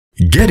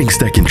Getting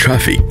stuck in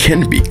traffic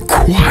can be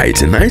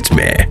quite a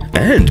nightmare,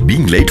 and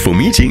being late for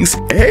meetings,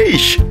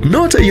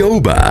 not a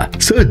yoba.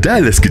 So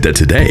dial Eskuta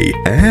today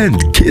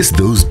and kiss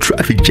those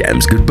traffic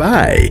jams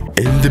goodbye.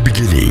 In the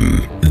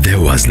beginning, there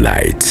was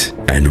light,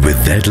 and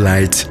with that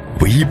light,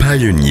 we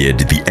pioneered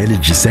the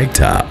energy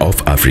sector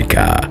of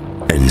Africa.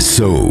 And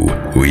so,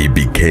 we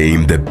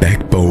became the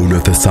backbone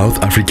of the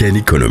South African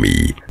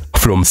economy.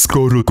 From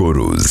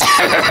Skorokoros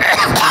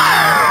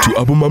to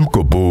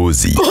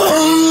Abumamkobozi.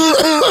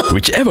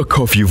 Whichever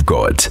cough you've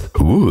got,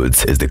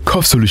 Woods is the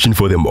cough solution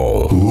for them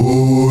all.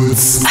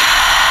 Woods.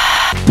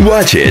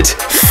 Watch it,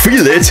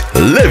 feel it,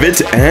 live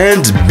it,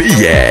 and be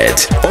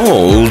it.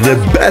 All the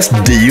best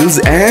deals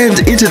and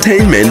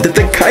entertainment at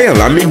the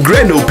Kyalami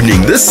grand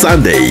opening this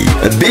Sunday.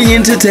 Be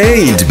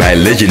entertained by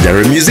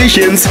legendary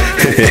musicians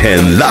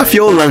and laugh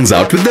your lungs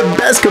out with the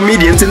best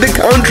comedians in the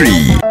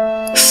country.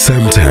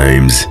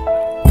 Sometimes,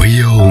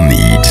 we all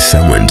need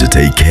someone to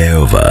take care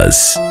of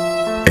us.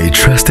 A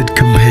trusted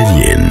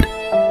companion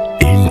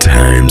in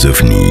times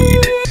of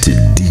need. To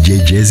DJ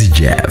Jazzy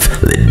Jeff,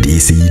 the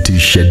DC to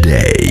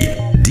Sade,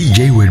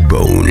 DJ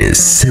Wetbone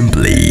is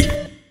simply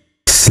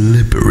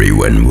slippery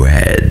when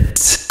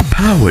wet.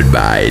 Powered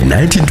by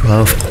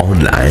 1912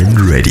 Online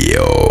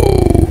Radio.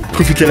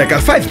 Go fitlhela ka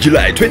 5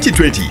 July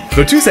 2020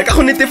 go thusa ka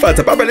go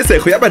netefatsa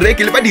pabalesego ya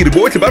bareki le badiri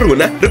botlhe ba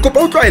rona. Re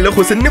kopa o tlwaele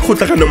go se nne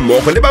kgotlhagano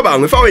mmogo le ba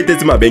bangwe fa o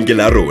etetse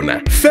mabenkele a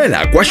rona.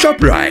 Fela kwa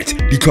Shoprite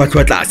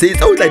ditlhwatlhwa tlase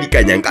tsa o tla di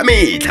kanyang ka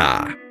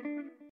metlha.